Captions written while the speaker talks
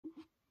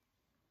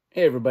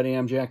Hey everybody,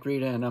 I'm Jack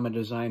Rita, and I'm a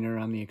designer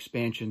on the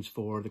expansions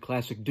for the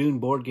classic Dune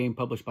board game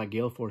published by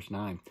Gale Force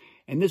 9.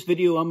 In this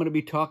video, I'm going to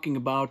be talking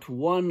about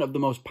one of the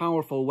most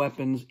powerful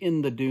weapons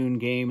in the Dune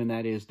game, and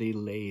that is the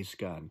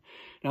Lasgun.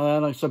 Now, I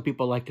know some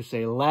people like to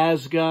say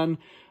Lasgun.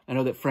 I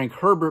know that Frank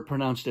Herbert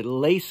pronounced it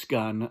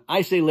Lasgun.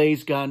 I say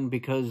Lasgun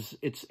because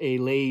it's a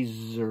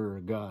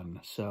laser gun,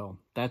 so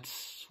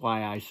that's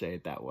why I say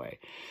it that way.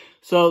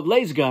 So,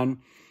 Lasgun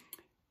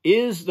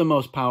is the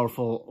most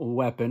powerful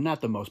weapon,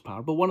 not the most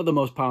powerful, but one of the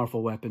most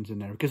powerful weapons in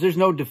there, because there's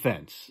no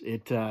defense.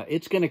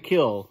 It's going to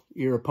kill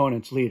your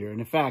opponent's leader. And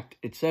in fact,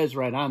 it says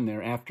right on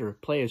there, after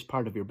play as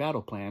part of your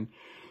battle plan,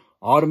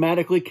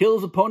 automatically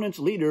kills opponent's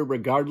leader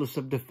regardless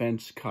of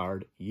defense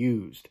card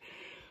used.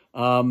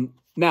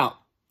 Now,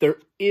 there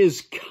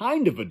is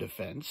kind of a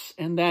defense,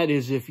 and that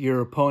is if your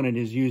opponent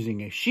is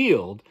using a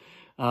shield.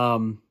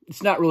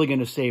 It's not really going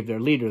to save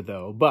their leader,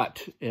 though,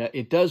 but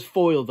it does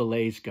foil the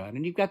Lasgun.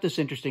 And you've got this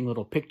interesting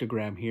little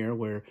pictogram here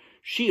where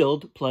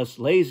shield plus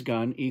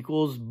Lasgun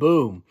equals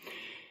boom.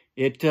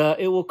 It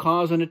will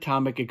cause an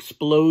atomic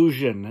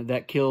explosion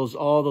that kills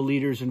all the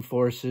leaders and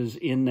forces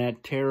in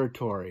that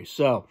territory.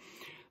 So,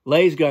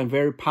 Lasgun,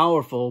 very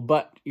powerful,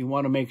 but you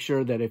want to make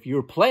sure that if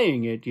you're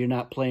playing it, you're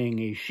not playing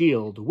a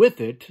shield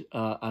with it,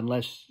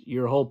 unless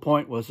your whole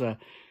point was a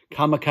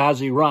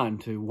kamikaze run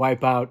to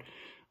wipe out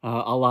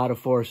a lot of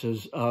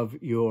forces of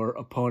your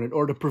opponent,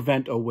 or to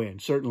prevent a win.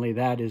 Certainly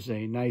that is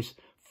a nice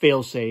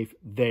fail-safe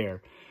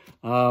there.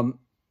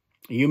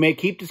 You may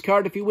keep this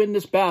card if you win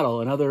this battle.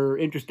 Another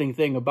interesting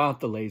thing about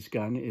the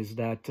Lasgun is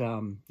that,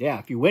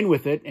 if you win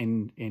with it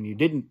and you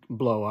didn't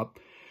blow up,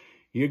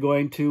 you're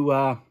going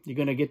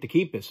to get to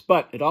keep this.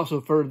 But it also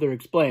further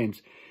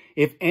explains,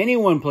 if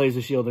anyone plays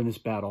a shield in this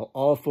battle,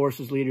 all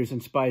forces, leaders,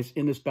 and spice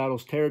in this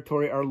battle's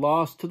territory are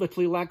lost to the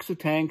Tleilaxu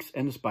tanks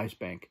and the Spice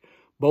Bank.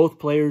 Both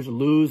players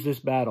lose this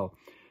battle.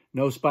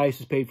 No spice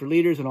is paid for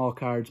leaders, and all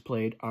cards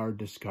played are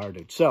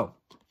discarded. So,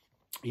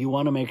 you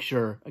want to make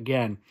sure,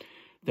 again,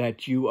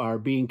 that you are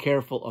being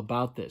careful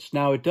about this.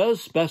 Now, it does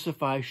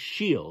specify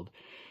shield.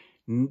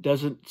 It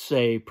doesn't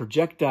say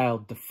projectile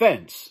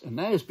defense, and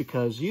that is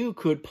because you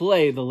could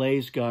play the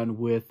Lasgun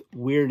with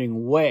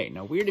Weirding Way.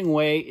 Now, Weirding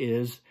Way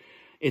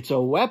it's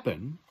a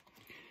weapon.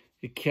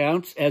 It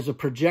counts as a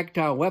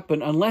projectile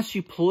weapon unless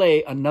you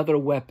play another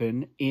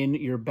weapon in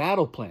your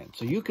battle plan.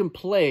 So you can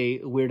play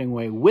Weirding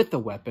Way with a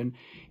weapon,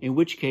 in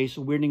which case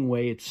Weirding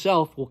Way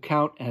itself will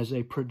count as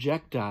a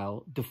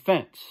projectile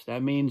defense.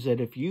 That means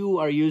that if you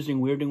are using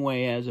Weirding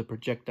Way as a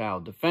projectile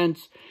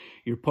defense,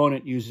 your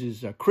opponent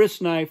uses a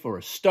crysknife or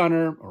a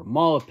stunner or a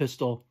maul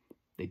pistol,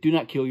 they do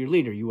not kill your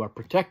leader. You are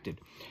protected.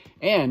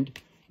 And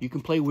you can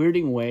play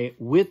Weirding Way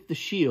with the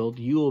shield.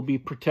 You will be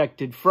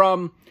protected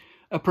from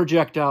a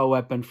projectile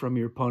weapon from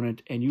your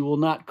opponent, and you will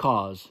not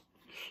cause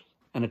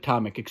an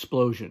atomic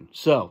explosion.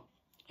 So,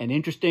 an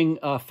interesting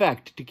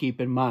effect to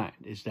keep in mind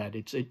is that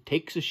it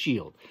takes a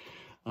shield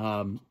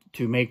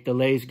to make the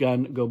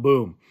Lasgun go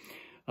boom.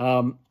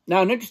 Now,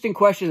 an interesting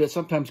question that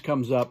sometimes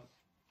comes up,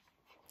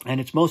 and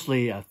it's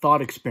mostly a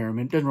thought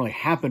experiment. It doesn't really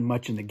happen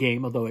much in the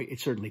game, although it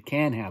certainly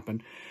can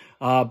happen.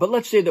 But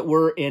let's say that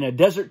we're in a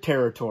desert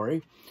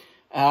territory,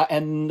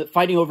 and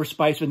fighting over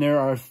spice, and there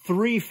are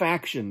 3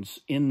 factions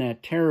in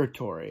that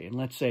territory. And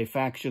let's say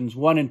factions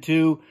 1 and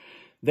 2,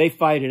 they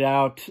fight it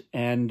out,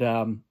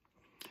 and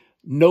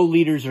no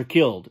leaders are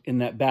killed in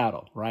that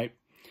battle, right?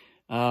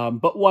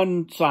 But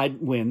one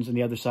side wins and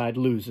the other side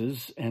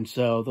loses, and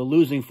so the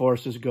losing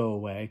forces go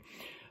away.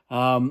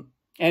 And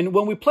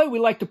when we play, we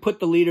like to put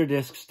the leader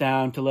discs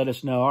down to let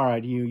us know, all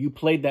right, you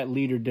played that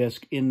leader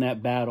disc in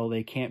that battle.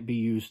 They can't be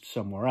used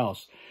somewhere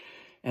else.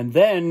 And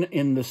then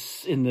in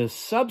the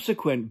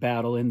subsequent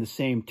battle in the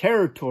same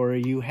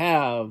territory, you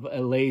have a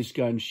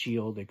Lasgun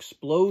shield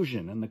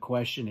explosion. And the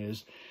question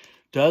is,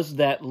 does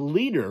that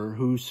leader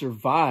who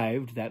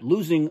survived, that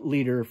losing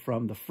leader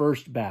from the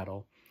first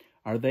battle,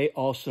 are they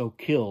also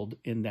killed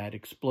in that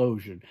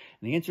explosion?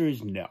 And the answer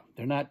is no.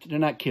 They're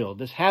not killed.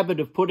 This habit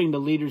of putting the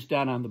leaders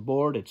down on the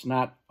board, it's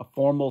not a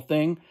formal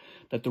thing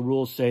that the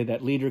rules say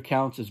that leader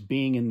counts as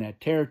being in that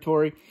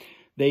territory.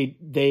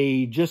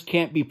 They just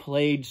can't be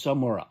played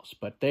somewhere else.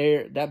 But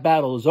that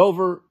battle is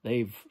over.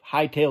 They've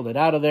hightailed it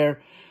out of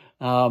there.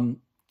 And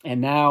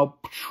now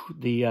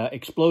the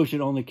explosion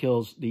only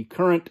kills the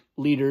current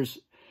leaders,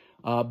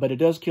 but it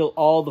does kill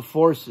all the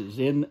forces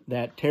in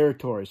that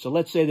territory. So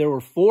let's say there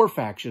were 4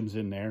 factions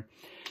in there,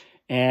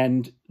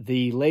 and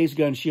the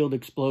Lasgun shield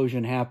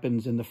explosion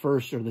happens in the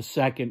first or the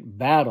second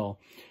battle.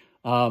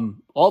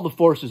 All the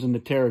forces in the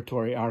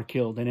territory are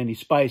killed, and any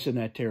spice in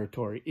that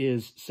territory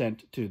is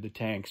sent to the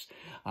tanks.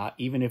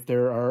 Even if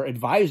there are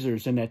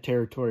advisors in that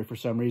territory for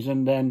some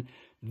reason, then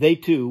they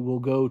too will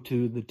go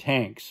to the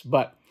tanks.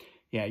 But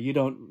yeah, you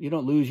don't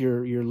lose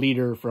your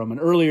leader from an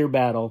earlier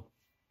battle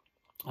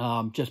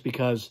just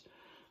because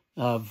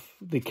of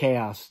the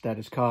chaos that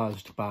is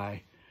caused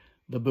by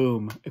the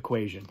boom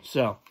equation.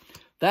 So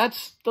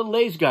that's the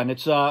Lasgun.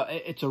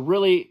 It's a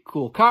really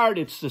cool card.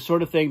 It's the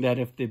sort of thing that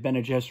if the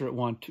Bene Gesserit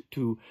want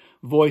to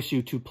voice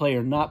you to play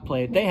or not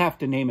play it, they have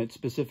to name it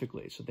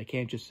specifically. So they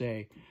can't just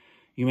say,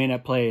 you may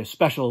not play a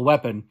special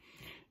weapon.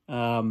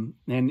 And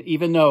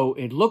even though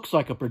it looks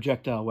like a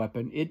projectile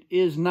weapon, it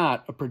is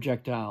not a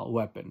projectile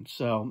weapon.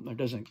 So it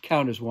doesn't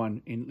count as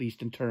one, at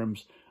least in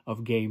terms of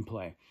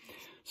gameplay.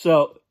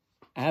 So,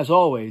 as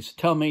always,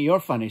 tell me your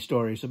funny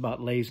stories about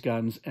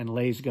lasguns and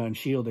lasgun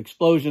shield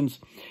explosions,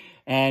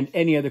 and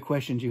any other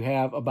questions you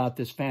have about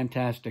this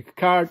fantastic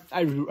card.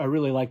 I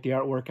really like the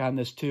artwork on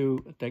this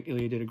too. I think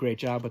Ilya did a great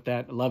job with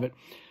that. I love it.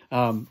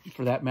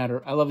 For that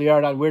matter, I love the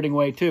art on Weirding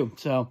Way too.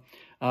 So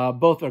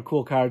both are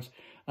cool cards.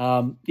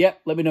 Yeah,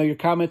 let me know your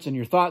comments and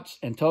your thoughts,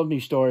 and tell me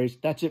stories.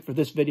 That's it for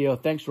this video.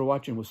 Thanks for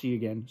watching. We'll see you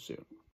again soon.